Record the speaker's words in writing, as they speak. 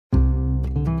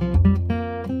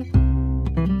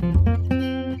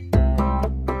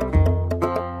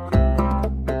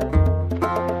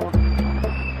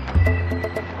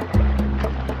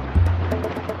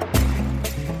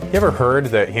ever heard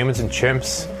that humans and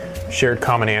chimps shared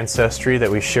common ancestry,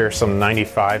 that we share some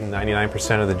 95 and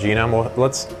 99% of the genome? Well,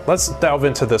 let's delve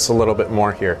into this a little bit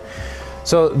more here.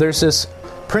 So there's this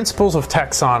principles of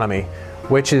taxonomy,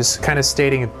 which is kind of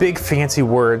stating in big fancy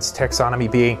words,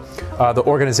 taxonomy being the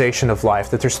organization of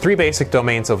life, that there's three basic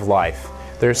domains of life.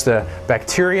 There's the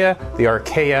bacteria, the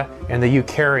archaea, and the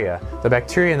eukarya. The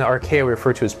bacteria and the archaea we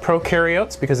refer to as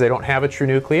prokaryotes because they don't have a true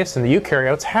nucleus, and the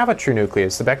eukaryotes have a true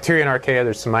nucleus. The bacteria and archaea,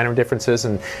 there's some minor differences,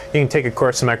 and you can take a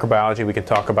course in microbiology, we can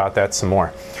talk about that some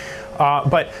more.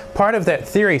 But part of that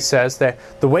theory says that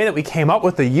the way that we came up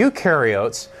with the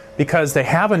eukaryotes, because they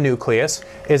have a nucleus,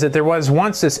 is that there was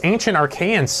once this ancient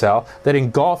archaean cell that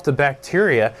engulfed a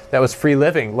bacteria that was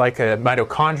free-living, like a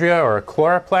mitochondria or a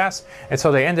chloroplast, and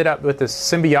so they ended up with this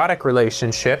symbiotic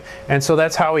relationship, and so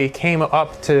that's how we came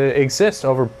up to exist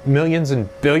over millions and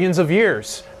billions of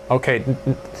years. Okay,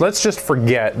 let's just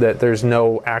forget that there's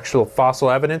no actual fossil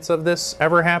evidence of this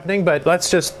ever happening, but let's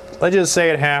just say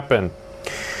it happened.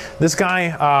 This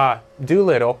guy,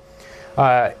 Doolittle,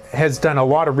 has done a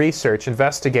lot of research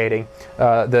investigating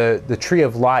the tree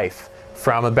of life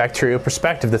from a bacterial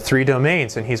perspective, the three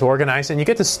domains, and he's organized, and you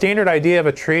get the standard idea of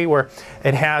a tree where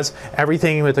it has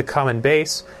everything with a common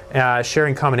base,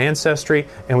 sharing common ancestry,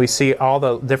 and we see all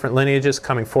the different lineages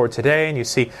coming forward today, and you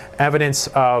see evidence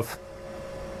of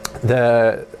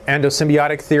the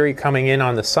endosymbiotic theory coming in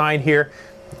on the side here,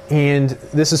 and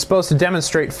this is supposed to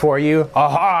demonstrate for you,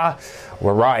 aha,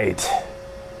 we're right.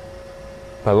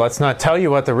 But let's not tell you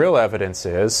what the real evidence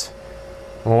is.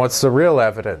 Well, what's the real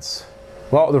evidence?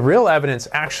 Well, the real evidence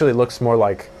actually looks more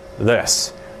like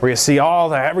this, where you see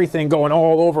everything going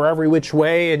all over every which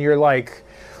way, and you're like,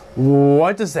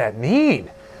 what does that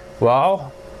mean?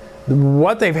 Well,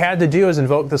 what they've had to do is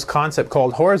invoke this concept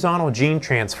called horizontal gene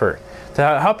transfer.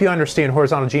 To help you understand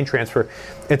horizontal gene transfer,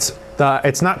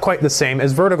 it's not quite the same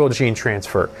as vertical gene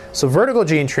transfer. So vertical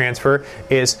gene transfer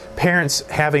is parents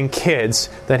having kids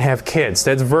that have kids.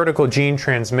 That's vertical gene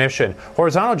transmission.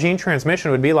 Horizontal gene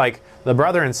transmission would be like the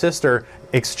brother and sister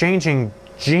exchanging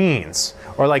genes,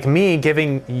 or like me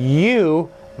giving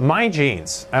you my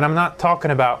genes. And I'm not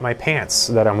talking about my pants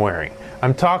that I'm wearing.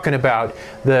 I'm talking about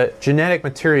the genetic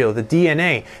material, the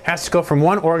DNA, has to go from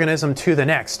one organism to the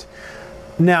next.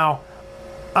 Now,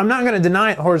 I'm not going to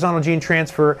deny horizontal gene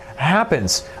transfer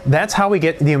happens. That's how we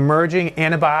get the emerging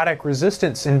antibiotic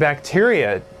resistance in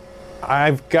bacteria.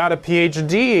 I've got a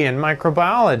PhD in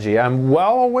microbiology. I'm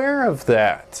well aware of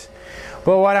that.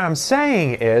 But what I'm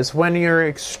saying is, when you're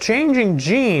exchanging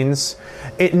genes,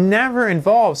 it never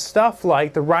involves stuff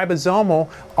like the ribosomal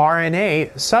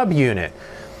RNA subunit.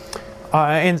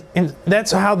 And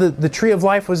that's how the tree of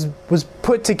life was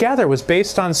put together, was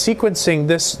based on sequencing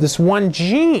this one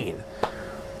gene.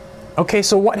 Okay,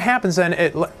 so what happens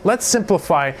then? Let's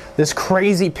simplify this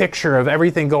crazy picture of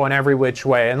everything going every which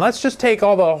way, and let's just take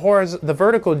all the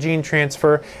vertical gene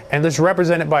transfer and just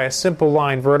represent it by a simple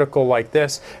line vertical like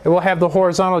this, and we'll have the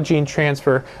horizontal gene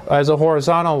transfer as a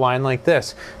horizontal line like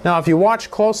this. Now, if you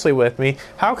watch closely with me,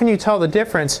 how can you tell the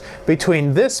difference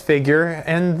between this figure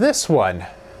and this one?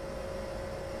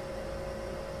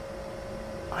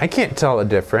 I can't tell the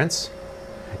difference.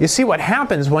 You see, what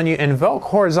happens when you invoke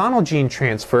horizontal gene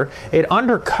transfer, it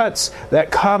undercuts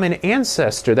that common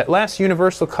ancestor, that last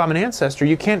universal common ancestor.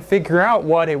 You can't figure out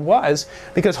what it was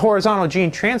because horizontal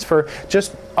gene transfer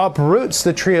just uproots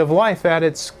the tree of life at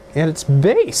its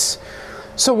base.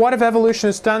 So what have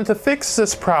evolutionists done to fix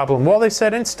this problem? Well, they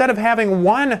said instead of having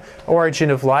one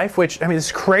origin of life, which, I mean,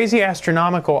 it's crazy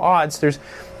astronomical odds, there's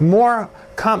more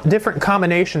different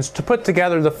combinations to put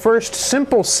together the first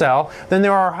simple cell than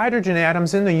there are hydrogen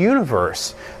atoms in the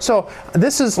universe. So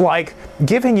this is like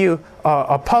giving you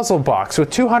a puzzle box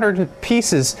with 200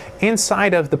 pieces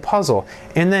inside of the puzzle,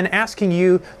 and then asking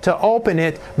you to open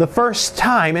it the first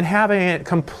time and having it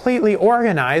completely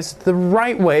organized the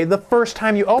right way the first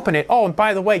time you open it. Oh, and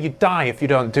by the way, you die if you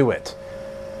don't do it.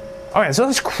 Okay, so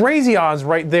that's crazy odds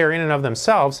right there in and of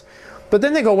themselves. But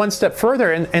then they go one step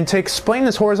further, and to explain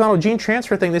this horizontal gene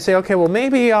transfer thing, they say, okay, well,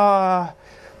 maybe there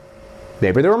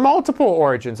were multiple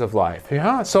origins of life.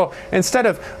 Yeah? So instead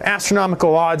of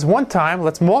astronomical odds one time,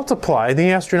 let's multiply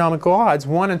the astronomical odds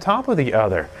one on top of the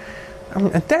other.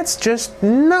 That's just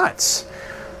nuts.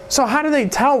 So how do they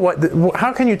tell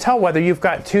how can you tell whether you've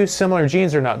got two similar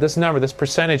genes or not? This number, this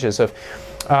percentages of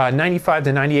 95 to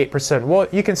 98%. Well,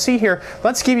 you can see here,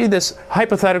 let's give you this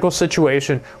hypothetical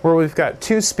situation where we've got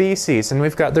two species and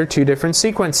we've got their two different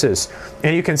sequences.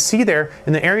 And you can see there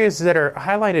in the areas that are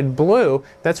highlighted blue,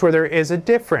 that's where there is a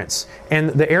difference. And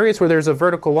the areas where there's a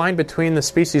vertical line between the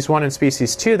species 1 and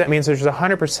species 2, that means there's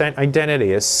 100%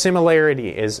 identity. A similarity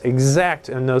is exact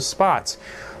in those spots.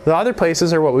 The other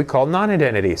places are what we call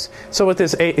non-identities. So with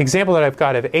this example that I've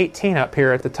got of 18 up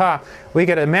here at the top, we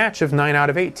get a match of 9 out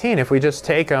of 18 if we just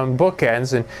take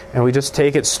bookends and we just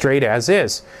take it straight as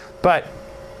is. But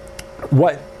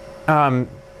what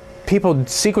people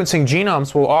sequencing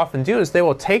genomes will often do is they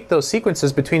will take those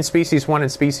sequences between species 1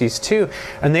 and species 2,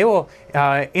 and they will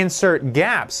insert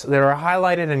gaps that are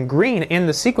highlighted in green in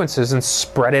the sequences and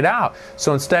spread it out.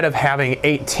 So instead of having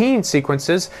 18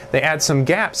 sequences, they add some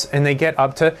gaps and they get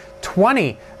up to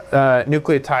 20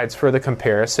 nucleotides for the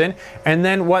comparison. And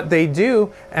then what they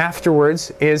do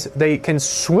afterwards is they can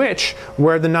switch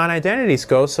where the non-identities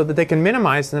go so that they can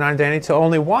minimize the non-identity to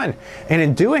only 1. And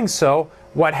in doing so,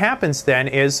 what happens then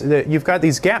is that you've got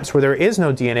these gaps where there is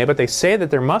no DNA, but they say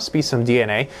that there must be some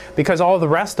DNA because all the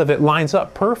rest of it lines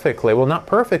up perfectly. Well, not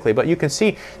perfectly, but you can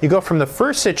see you go from the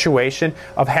first situation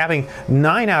of having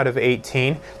 9 out of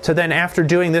 18 to then after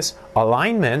doing this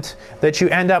alignment that you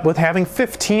end up with having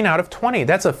 15 out of 20.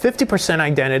 That's a 50%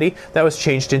 identity that was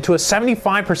changed into a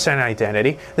 75%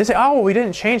 identity. They say, oh, well, we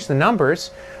didn't change the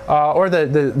numbers or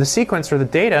the sequence or the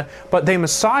data, but they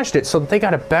massaged it so that they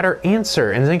got a better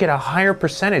answer and they get a higher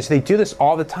percentage. They do this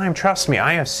all the time. Trust me,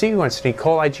 I have sequenced an E.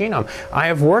 coli genome. I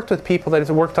have worked with people that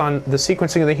have worked on the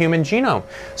sequencing of the human genome.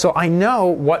 So I know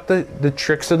what the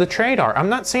tricks of the trade are. I'm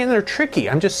not saying they're tricky.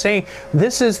 I'm just saying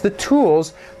this is the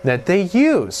tools that they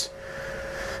use.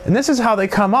 And this is how they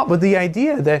come up with the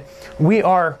idea that we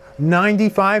are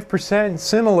 95%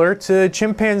 similar to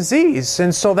chimpanzees.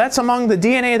 And so that's among the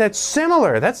DNA that's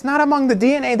similar. That's not among the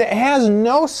DNA that has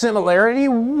no similarity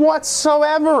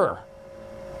whatsoever.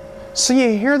 So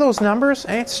you hear those numbers,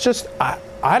 and it's just,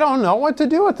 I don't know what to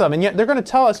do with them. And yet they're going to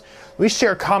tell us we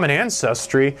share common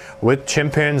ancestry with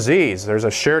chimpanzees. There's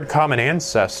a shared common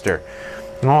ancestor.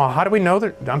 Oh, how do we know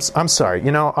that? I'm sorry.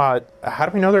 You know, how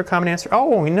do we know they're a common ancestor? Oh,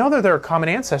 well, we know that they're a common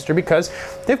ancestor because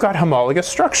they've got homologous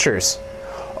structures.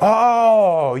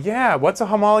 Oh, yeah. What's a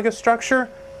homologous structure?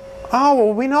 Oh,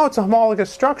 well, we know it's a homologous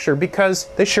structure because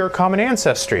they share a common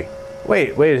ancestry.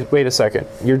 Wait a second.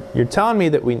 You're telling me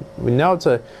that we know it's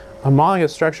a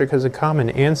homologous structure because of common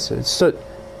ancestry. So,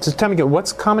 just tell me again,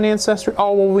 what's common ancestry?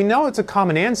 Oh, well, we know it's a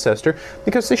common ancestor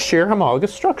because they share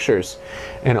homologous structures.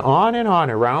 And on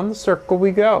around the circle we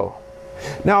go.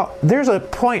 Now, there's a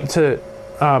point to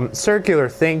circular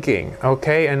thinking,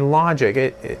 okay, and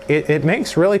logic. It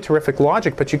makes really terrific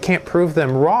logic, but you can't prove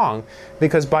them wrong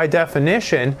because by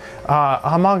definition,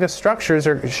 homologous structures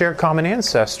share common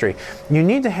ancestry. You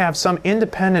need to have some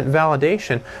independent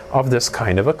validation of this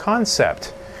kind of a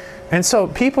concept. And so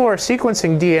people are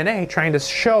sequencing DNA, trying to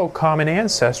show common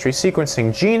ancestry, sequencing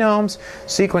genomes,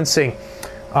 sequencing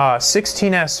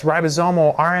 16S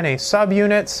ribosomal RNA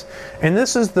subunits, and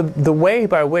this is the way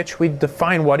by which we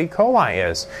define what E. coli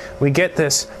is. We get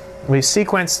this, we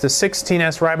sequence the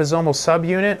 16S ribosomal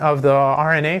subunit of the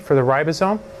RNA for the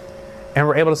ribosome, and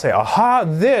we're able to say, aha,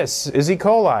 this is E.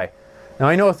 coli. Now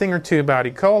I know a thing or two about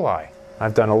E. coli.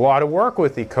 I've done a lot of work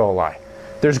with E. coli.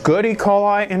 There's good E.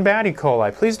 coli and bad E.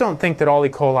 coli. Please don't think that all E.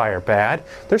 coli are bad.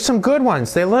 There's some good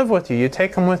ones. They live with you. You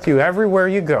take them with you everywhere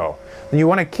you go. And you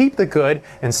want to keep the good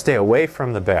and stay away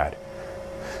from the bad.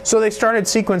 So they started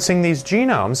sequencing these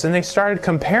genomes and they started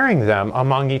comparing them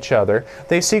among each other.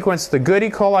 They sequenced the good E.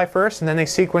 coli first, and then they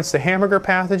sequenced the hamburger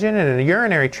pathogen and a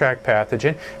urinary tract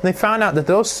pathogen. And they found out that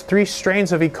those 3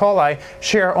 strains of E. coli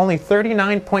share only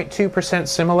 39.2%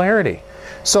 similarity.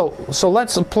 So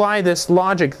let's apply this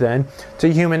logic then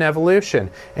to human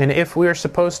evolution. And if we are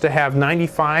supposed to have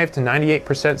 95 to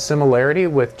 98% similarity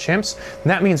with chimps,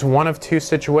 that means one of 2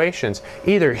 situations.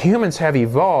 Either humans have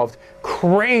evolved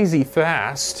crazy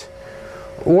fast,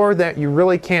 or that you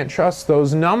really can't trust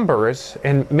those numbers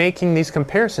and making these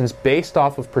comparisons based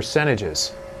off of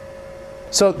percentages.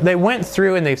 So they went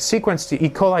through and they've sequenced the E.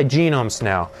 coli genomes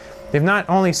now. They've not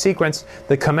only sequenced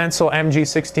the commensal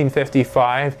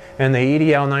MG1655 and the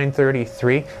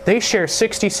EDL933, they share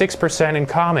 66% in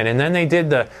common. And then they did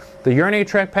the urinary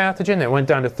tract pathogen that went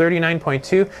down to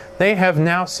 39.2. They have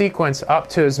now sequenced up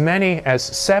to as many as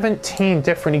 17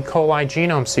 different E. coli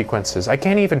genome sequences. I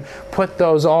can't even put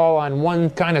those all on one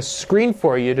kind of screen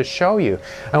for you to show you.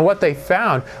 And what they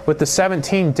found with the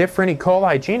 17 different E.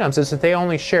 coli genomes is that they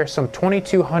only share some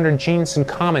 2,200 genes in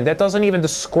common. That doesn't even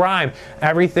describe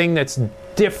everything that's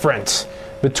different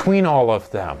between all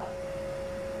of them.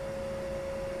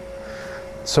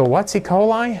 So what's E.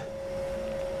 coli?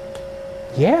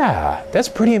 Yeah, that's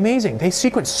pretty amazing. They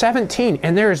sequenced 17,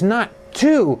 and there is not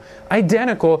 2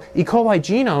 identical E. coli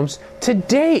genomes to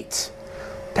date.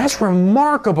 That's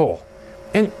remarkable.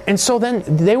 And so then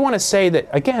they want to say that,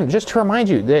 again, just to remind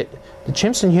you that the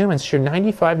chimps and humans share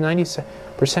 95, 97%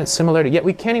 99% similarity, yet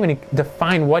we can't even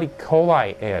define what E.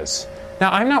 coli is.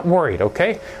 Now, I'm not worried,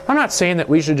 okay? I'm not saying that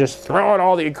we should just throw out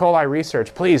all the E. coli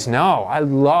research. Please, no. I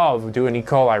love doing E.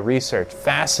 coli research.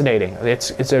 Fascinating.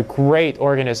 It's a great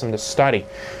organism to study.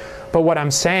 But what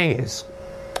I'm saying is,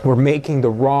 we're making the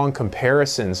wrong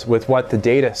comparisons with what the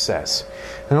data says.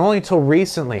 And only until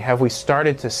recently have we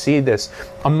started to see this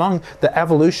among the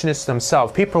evolutionists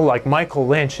themselves. People like Michael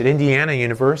Lynch at Indiana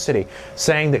University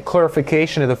saying that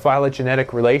clarification of the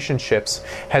phylogenetic relationships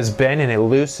has been an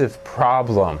elusive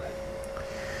problem.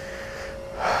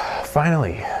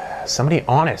 Finally, somebody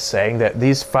honest saying that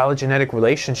these phylogenetic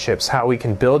relationships, how we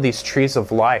can build these trees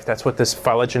of life, that's what this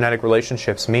phylogenetic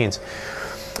relationships means.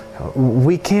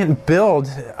 We can't build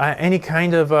any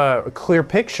kind of a clear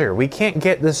picture. We can't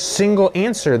get this single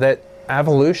answer that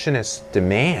evolutionists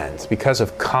demand because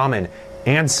of common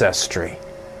ancestry.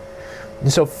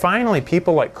 And so finally,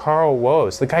 people like Carl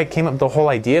Woese, the guy who came up with the whole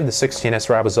idea of the 16S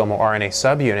ribosomal RNA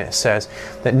subunit, says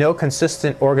that no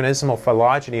consistent organismal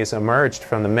phylogeny has emerged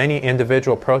from the many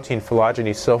individual protein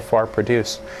phylogenies so far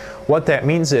produced. What that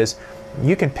means is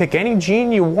you can pick any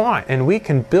gene you want and we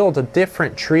can build a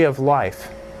different tree of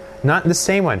life. Not the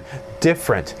same one,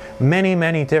 different, many,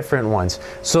 many different ones.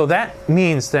 So that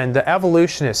means then the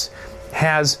evolutionist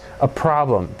has a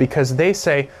problem because they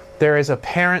say there is a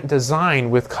parent design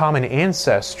with common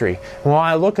ancestry. While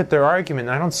I look at their argument,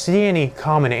 I don't see any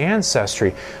common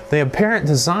ancestry. The apparent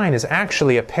design is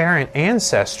actually a parent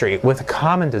ancestry with a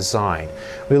common design.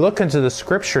 We look into the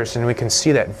scriptures and we can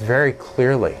see that very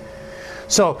clearly.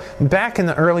 So, back in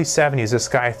the early 70s, this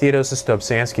guy, Theodosius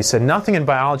Dobzhansky, said nothing in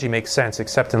biology makes sense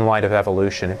except in light of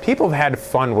evolution. And people have had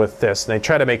fun with this, and they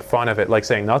try to make fun of it, like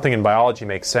saying nothing in biology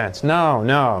makes sense. No,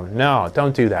 no, no,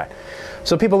 don't do that.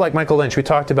 So people like Michael Lynch, we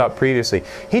talked about previously,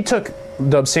 he took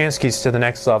Dobzhansky's to the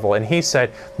next level, and he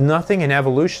said nothing in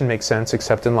evolution makes sense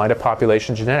except in light of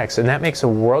population genetics. And that makes a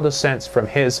world of sense from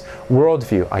his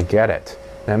worldview. I get it.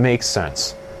 That makes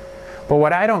sense. But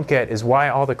what I don't get is why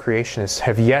all the creationists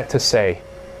have yet to say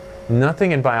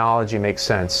nothing in biology makes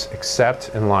sense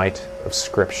except in light of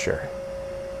Scripture.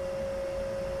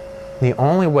 The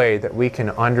only way that we can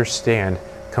understand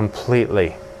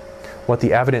completely what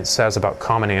the evidence says about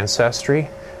common ancestry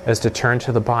is to turn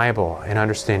to the Bible and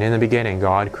understand in the beginning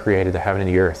God created the heaven and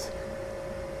the earth.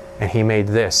 And He made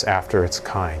this after its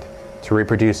kind, to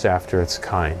reproduce after its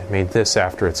kind, made this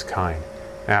after its kind,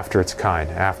 after its kind,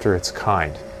 after its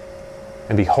kind.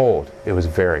 And behold, it was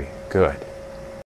very good.